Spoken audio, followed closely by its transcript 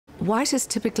White is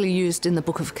typically used in the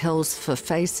Book of Kells for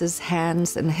faces,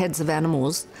 hands, and heads of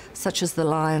animals, such as the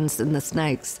lions and the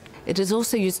snakes. It is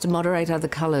also used to moderate other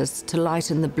colours, to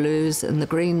lighten the blues and the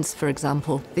greens, for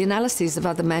example. The analyses of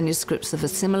other manuscripts of a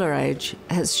similar age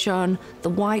has shown the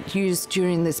white used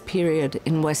during this period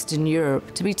in Western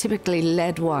Europe to be typically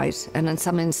lead white and in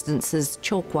some instances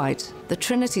chalk white. The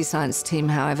Trinity science team,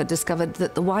 however, discovered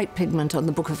that the white pigment on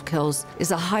the Book of Kells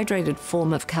is a hydrated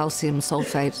form of calcium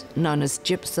sulfate known as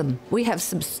gypsum. We have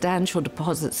substantial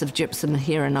deposits of gypsum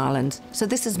here in Ireland, so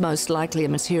this is most likely a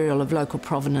material of local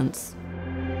provenance.